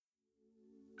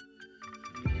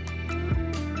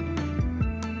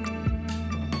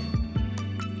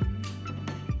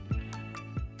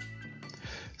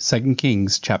2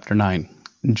 Kings chapter 9.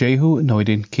 Jehu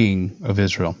anointed king of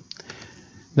Israel.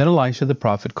 Then Elisha the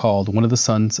prophet called one of the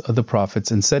sons of the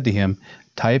prophets and said to him,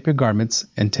 Tie up your garments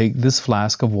and take this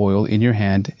flask of oil in your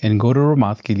hand and go to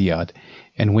Ramoth Gilead.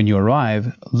 And when you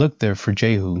arrive, look there for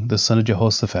Jehu, the son of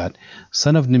Jehoshaphat,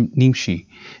 son of Nimshi,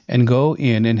 and go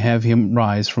in and have him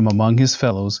rise from among his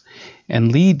fellows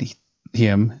and lead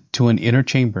him to an inner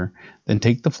chamber. Then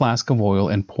take the flask of oil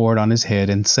and pour it on his head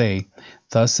and say,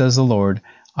 Thus says the Lord,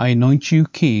 I anoint you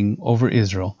king over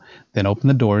Israel. Then open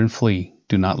the door and flee.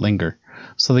 Do not linger.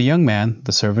 So the young man,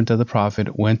 the servant of the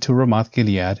prophet, went to Ramoth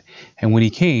Gilead, and when he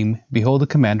came, behold, the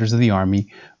commanders of the army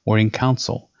were in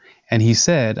council. And he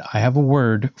said, I have a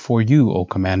word for you, O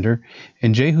commander.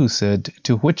 And Jehu said,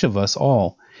 To which of us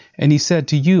all? And he said,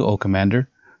 To you, O commander.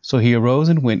 So he arose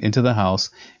and went into the house,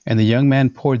 and the young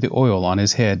man poured the oil on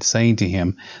his head, saying to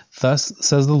him, Thus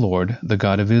says the Lord, the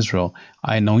God of Israel,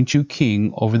 I anoint you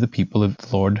king over the people of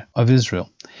the Lord of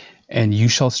Israel. And you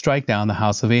shall strike down the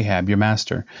house of Ahab your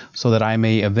master, so that I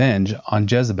may avenge on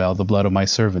Jezebel the blood of my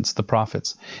servants, the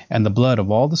prophets, and the blood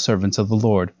of all the servants of the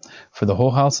Lord. For the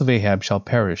whole house of Ahab shall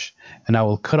perish, and I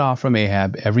will cut off from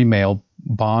Ahab every male,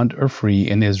 bond or free,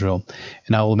 in Israel.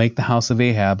 And I will make the house of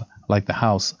Ahab like the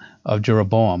house of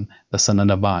Jeroboam the son of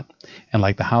Nebat, and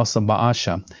like the house of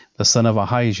Baasha the son of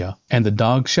Ahijah. And the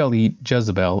dogs shall eat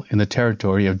Jezebel in the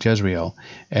territory of Jezreel,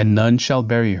 and none shall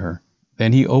bury her.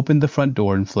 Then he opened the front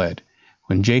door and fled.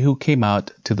 When Jehu came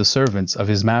out to the servants of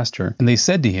his master, and they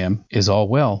said to him, Is all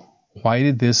well? Why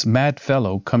did this mad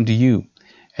fellow come to you?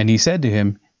 And he said to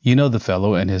him, You know the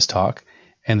fellow and his talk.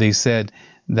 And they said,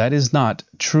 That is not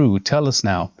true. Tell us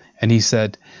now. And he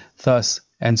said, Thus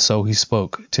and so he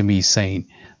spoke to me, saying,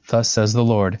 Thus says the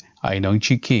Lord, I anoint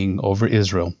you king over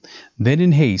Israel. Then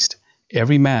in haste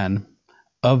every man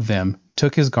of them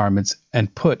took his garments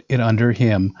and put it under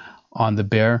him on the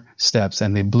bare steps,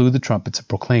 and they blew the trumpets and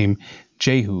proclaimed,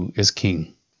 Jehu is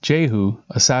king. Jehu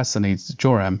assassinates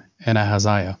Joram and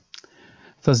Ahaziah.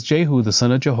 Thus Jehu the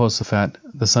son of Jehoshaphat,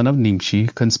 the son of Nimshi,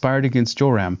 conspired against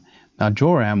Joram. Now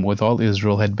Joram with all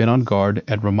Israel had been on guard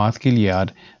at Ramoth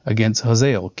Gilead against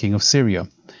Hazael, king of Syria.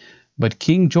 But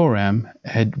King Joram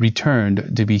had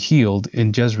returned to be healed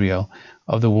in Jezreel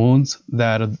of the wounds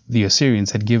that the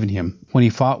Assyrians had given him, when he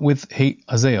fought with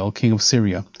Hazael, king of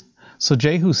Syria. So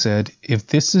Jehu said, If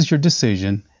this is your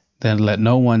decision, then let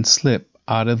no one slip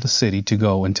out of the city to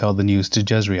go and tell the news to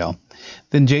Jezreel.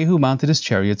 Then Jehu mounted his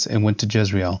chariots and went to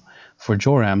Jezreel, for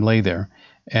Joram lay there,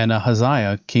 and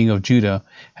Ahaziah, king of Judah,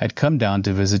 had come down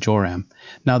to visit Joram.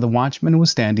 Now the watchman was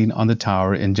standing on the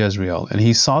tower in Jezreel, and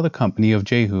he saw the company of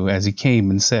Jehu as he came,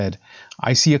 and said,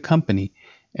 I see a company.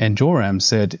 And Joram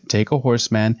said, Take a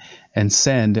horseman and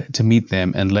send to meet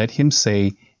them, and let him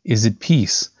say, Is it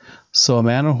peace? So a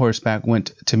man on horseback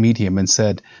went to meet him and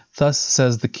said, Thus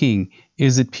says the king,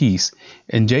 Is it peace?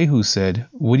 And Jehu said,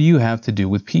 What do you have to do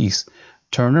with peace?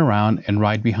 Turn around and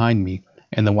ride behind me.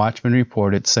 And the watchman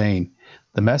reported, saying,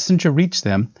 The messenger reached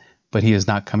them, but he is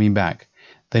not coming back.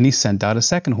 Then he sent out a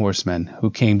second horseman, who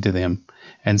came to them,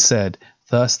 and said,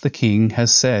 Thus the king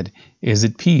has said, Is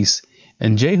it peace?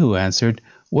 And Jehu answered,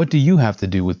 What do you have to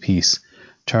do with peace?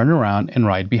 Turn around and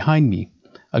ride behind me.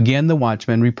 Again the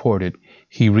watchman reported,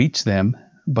 He reached them,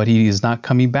 but he is not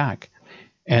coming back.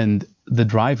 And the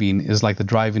driving is like the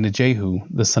driving of Jehu,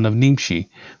 the son of Nimshi,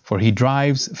 for he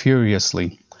drives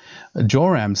furiously.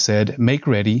 Joram said, Make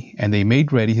ready, and they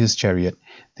made ready his chariot.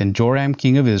 Then Joram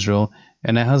king of Israel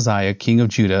and Ahaziah king of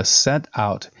Judah set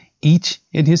out, each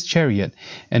in his chariot,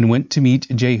 and went to meet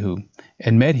Jehu,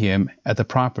 and met him at the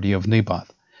property of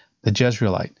Naboth the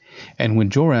Jezreelite. And when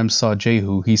Joram saw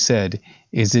Jehu, he said,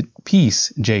 Is it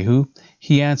peace, Jehu?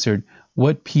 He answered,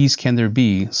 What peace can there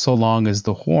be, so long as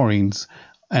the whorings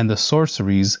and the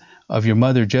sorceries of your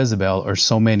mother Jezebel are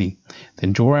so many?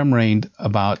 Then Joram reigned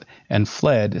about and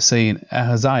fled, saying,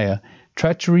 Ahaziah,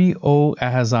 treachery, O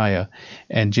Ahaziah.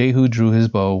 And Jehu drew his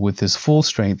bow with his full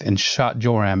strength and shot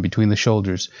Joram between the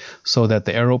shoulders, so that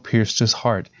the arrow pierced his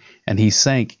heart, and he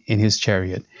sank in his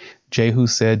chariot. Jehu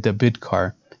said to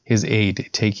Bidkar, his aide,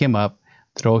 Take him up,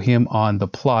 throw him on the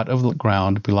plot of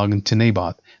ground belonging to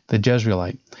Naboth the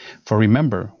Jezreelite. For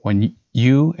remember, when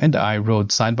you and I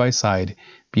rode side by side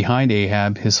behind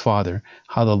Ahab his father,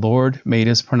 how the Lord made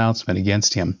his pronouncement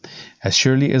against him. As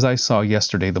surely as I saw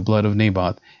yesterday the blood of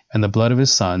Naboth and the blood of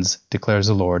his sons, declares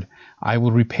the Lord, I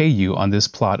will repay you on this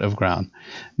plot of ground.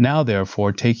 Now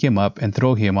therefore take him up and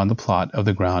throw him on the plot of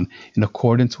the ground in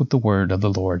accordance with the word of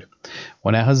the Lord.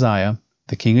 When Ahaziah,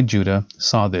 the king of Judah,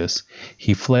 saw this,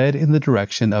 he fled in the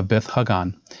direction of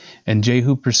Beth-Hagan. And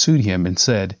Jehu pursued him and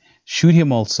said, Shoot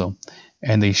him also.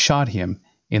 And they shot him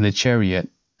in the chariot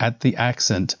at the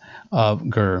ascent of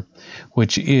Gur,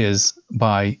 which is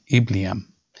by Ibleam.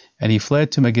 And he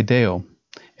fled to Megiddo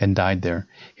and died there.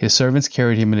 His servants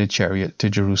carried him in a chariot to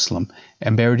Jerusalem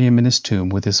and buried him in his tomb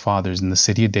with his fathers in the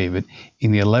city of David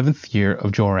in the 11th year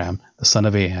of Joram, the son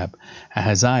of Ahab.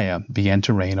 Ahaziah began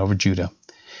to reign over Judah.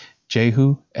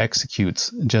 Jehu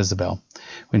executes Jezebel.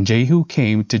 When Jehu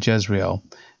came to Jezreel,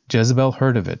 Jezebel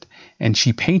heard of it, and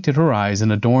she painted her eyes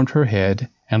and adorned her head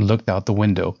and looked out the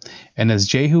window. And as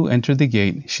Jehu entered the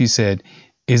gate, she said,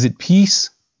 "Is it peace,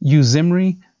 you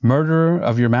Zimri, murderer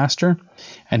of your master?"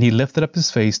 And he lifted up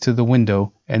his face to the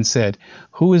window and said,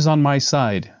 "Who is on my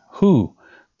side? Who?"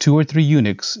 2 or 3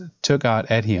 eunuchs took out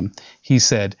at him. He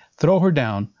said, "Throw her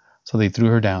down." So they threw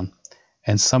her down.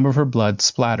 And some of her blood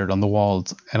splattered on the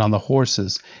walls and on the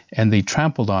horses, and they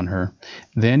trampled on her.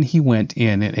 Then he went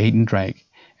in and ate and drank.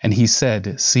 And he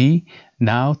said, "See,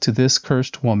 now to this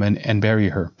cursed woman, and bury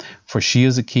her, for she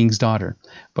is a king's daughter."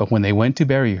 But when they went to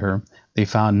bury her, they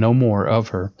found no more of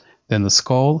her than the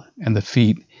skull and the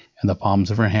feet and the palms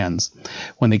of her hands.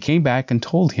 When they came back and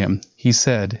told him, he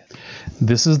said,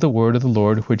 "This is the word of the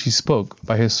Lord which he spoke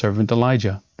by his servant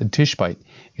Elijah the Tishbite.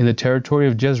 In the territory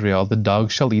of Jezreel the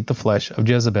dogs shall eat the flesh of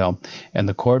Jezebel, and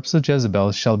the corpse of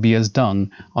Jezebel shall be as dung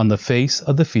on the face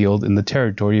of the field in the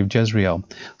territory of Jezreel,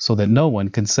 so that no one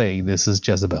can say, 'This is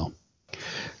Jezebel.'"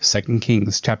 2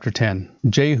 Kings chapter 10.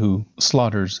 Jehu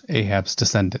slaughters Ahab's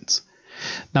descendants.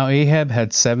 Now Ahab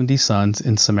had 70 sons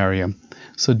in Samaria.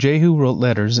 So Jehu wrote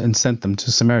letters and sent them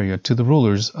to Samaria, to the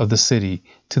rulers of the city,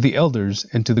 to the elders,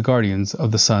 and to the guardians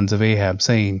of the sons of Ahab,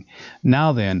 saying,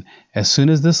 "Now then, as soon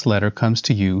as this letter comes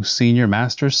to you, seeing your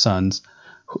master's sons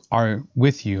are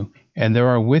with you, and there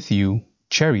are with you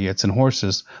chariots and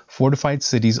horses, fortified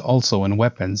cities also, and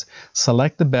weapons,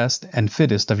 select the best and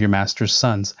fittest of your master's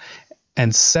sons,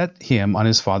 and set him on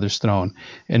his father's throne,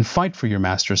 and fight for your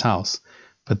master's house."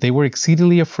 But they were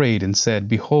exceedingly afraid, and said,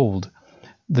 "Behold,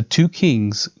 the 2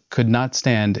 kings could not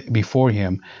stand before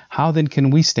him. How then can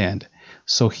we stand?"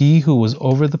 So he who was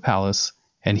over the palace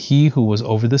and he who was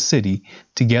over the city,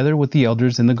 together with the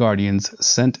elders and the guardians,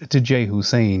 sent to Jehu,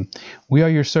 saying, "We are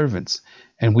your servants,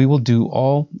 and we will do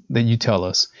all that you tell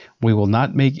us. We will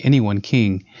not make anyone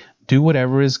king. Do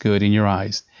whatever is good in your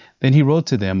eyes." Then he wrote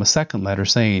to them a second letter,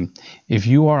 saying, "If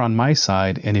you are on my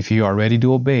side, and if you are ready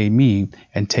to obey me,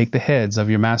 and take the heads of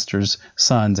your master's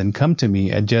sons, and come to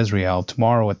me at Jezreel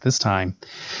tomorrow at this time."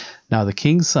 Now the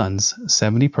king's sons,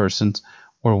 70 persons,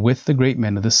 were with the great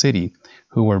men of the city,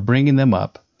 who were bringing them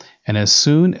up. And as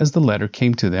soon as the letter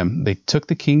came to them, they took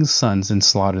the king's sons and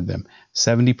slaughtered them,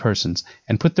 70 persons,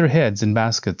 and put their heads in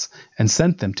baskets, and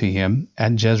sent them to him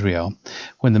at Jezreel.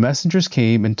 When the messengers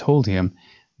came and told him,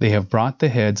 "They have brought the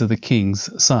heads of the king's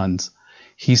sons,"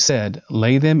 he said,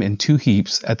 "Lay them in 2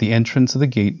 heaps at the entrance of the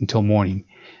gate until morning."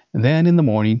 Then in the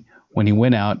morning, when he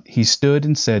went out, he stood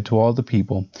and said to all the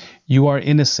people, "You are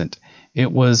innocent.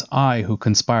 It was I who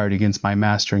conspired against my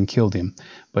master and killed him.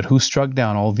 But who struck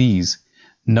down all these?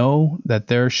 Know that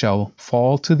there shall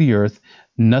fall to the earth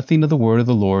nothing of the word of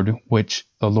the Lord which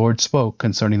the Lord spoke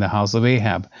concerning the house of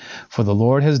Ahab, for the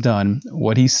Lord has done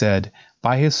what he said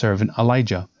by his servant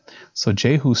Elijah." So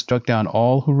Jehu struck down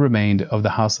all who remained of the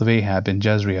house of Ahab in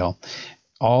Jezreel,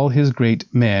 all his great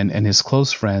men and his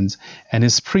close friends and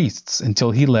his priests,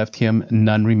 until he left him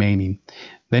none remaining.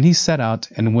 Then he set out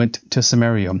and went to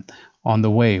Samaria. On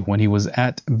the way, when he was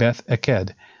at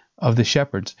Beth-eked of the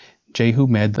shepherds, Jehu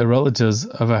met the relatives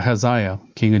of Ahaziah,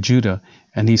 king of Judah,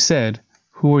 and he said,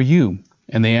 "Who are you?"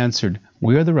 And they answered,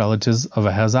 "We are the relatives of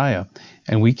Ahaziah,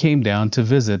 and we came down to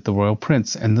visit the royal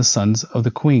prince and the sons of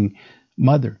the queen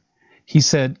mother." He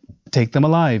said, "Take them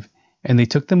alive." And they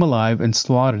took them alive and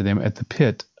slaughtered them at the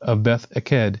pit of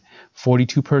Beth-eked,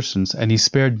 42 persons, and he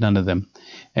spared none of them.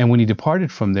 And when he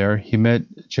departed from there, he met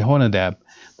Jehonadab,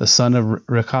 the son of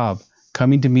Rechab,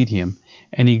 coming to meet him.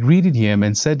 And he greeted him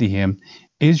and said to him,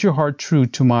 "Is your heart true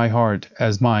to my heart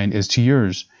as mine is to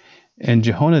yours?" And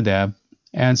Jehonadab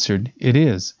answered, "It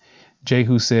is."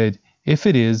 Jehu said, "If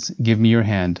it is, give me your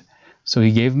hand." So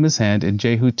he gave him his hand, and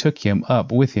Jehu took him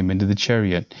up with him into the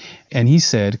chariot. And he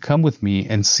said, "Come with me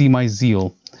and see my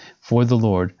zeal for the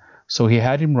Lord." So he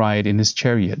had him ride in his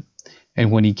chariot.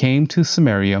 And when he came to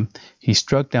Samaria, he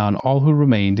struck down all who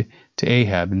remained to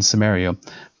Ahab in Samaria,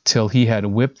 till he had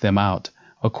whipped them out,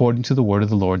 according to the word of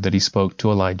the Lord that he spoke to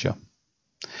Elijah.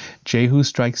 Jehu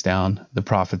strikes down the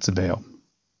prophets of Baal.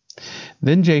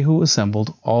 Then Jehu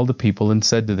assembled all the people and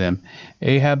said to them,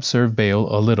 "Ahab served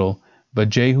Baal a little, but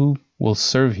Jehu will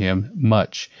serve him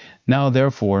much. Now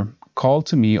therefore call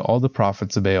to me all the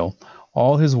prophets of Baal,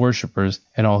 all his worshippers,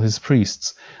 and all his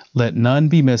priests. Let none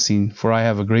be missing, for I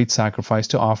have a great sacrifice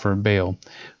to offer Baal.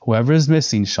 Whoever is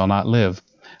missing shall not live.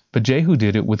 But Jehu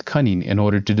did it with cunning in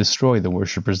order to destroy the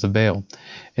worshippers of Baal.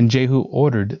 And Jehu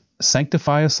ordered,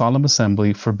 "Sanctify a solemn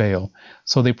assembly for Baal."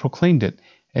 So they proclaimed it.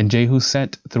 And Jehu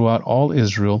sent throughout all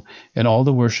Israel, and all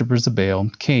the worshippers of Baal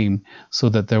came, so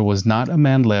that there was not a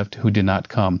man left who did not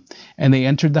come. And they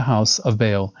entered the house of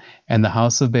Baal, and the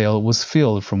house of Baal was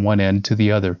filled from one end to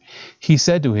the other. He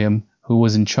said to him, who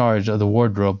was in charge of the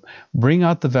wardrobe, "Bring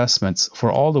out the vestments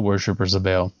for all the worshippers of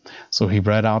Baal." So he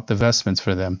brought out the vestments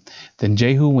for them. Then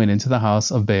Jehu went into the house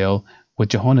of Baal with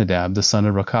Jehonadab the son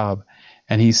of Rechab.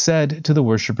 And he said to the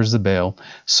worshippers of Baal,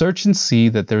 "Search and see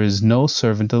that there is no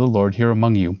servant of the Lord here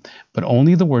among you, but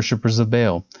only the worshippers of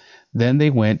Baal." Then they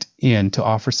went in to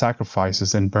offer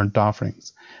sacrifices and burnt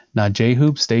offerings. Now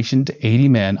Jehu stationed 80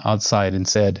 men outside and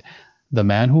said, "The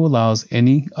man who allows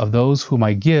any of those whom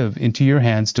I give into your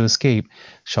hands to escape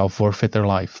shall forfeit their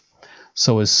life."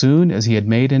 So as soon as he had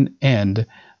made an end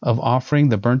of offering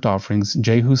the burnt offerings,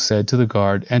 Jehu said to the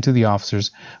guard and to the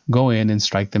officers, "Go in and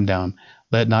strike them down.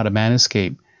 Let not a man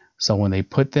escape." So when they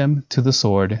put them to the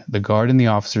sword, the guard and the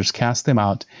officers cast them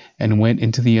out and went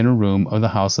into the inner room of the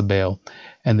house of Baal.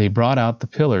 And they brought out the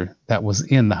pillar that was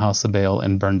in the house of Baal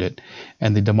and burned it.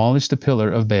 And they demolished the pillar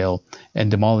of Baal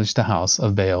and demolished the house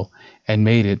of Baal and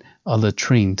made it a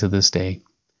latrine to this day.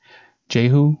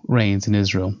 Jehu reigns in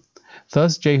Israel.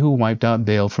 Thus Jehu wiped out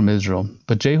Baal from Israel.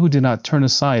 But Jehu did not turn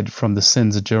aside from the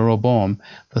sins of Jeroboam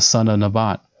the son of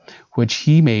Nebat, which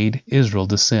he made Israel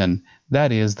to sin,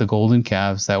 that is, the golden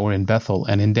calves that were in Bethel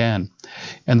and in Dan.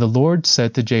 And the Lord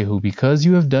said to Jehu, "Because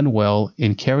you have done well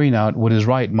in carrying out what is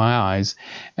right in my eyes,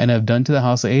 and have done to the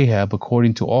house of Ahab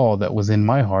according to all that was in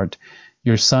my heart,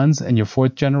 your sons and your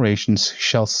fourth generations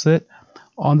shall sit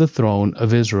on the throne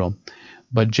of Israel."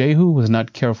 But Jehu was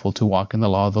not careful to walk in the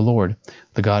law of the Lord,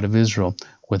 the God of Israel,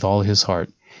 with all his heart.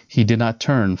 He did not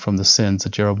turn from the sins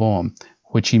of Jeroboam,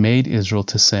 which he made Israel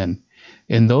to sin.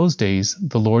 In those days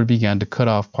the Lord began to cut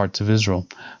off parts of Israel.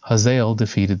 Hazael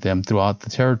defeated them throughout the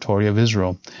territory of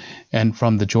Israel, and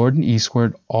from the Jordan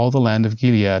eastward all the land of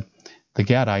Gilead, the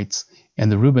Gadites, and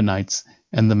the Reubenites,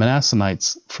 and the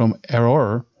Manassanites, from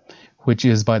Aroer, which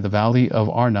is by the valley of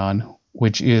Arnon,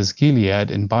 which is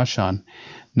Gilead and Bashan.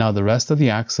 Now the rest of the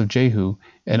acts of Jehu,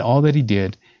 and all that he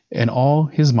did, and all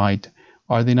his might,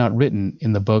 are they not written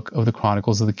in the book of the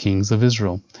Chronicles of the Kings of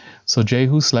Israel? So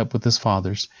Jehu slept with his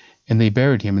fathers, and they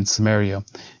buried him in Samaria.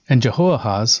 And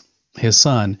Jehoahaz, his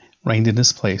son, reigned in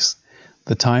his place.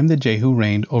 The time that Jehu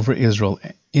reigned over Israel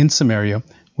in Samaria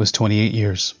was 28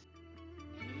 years.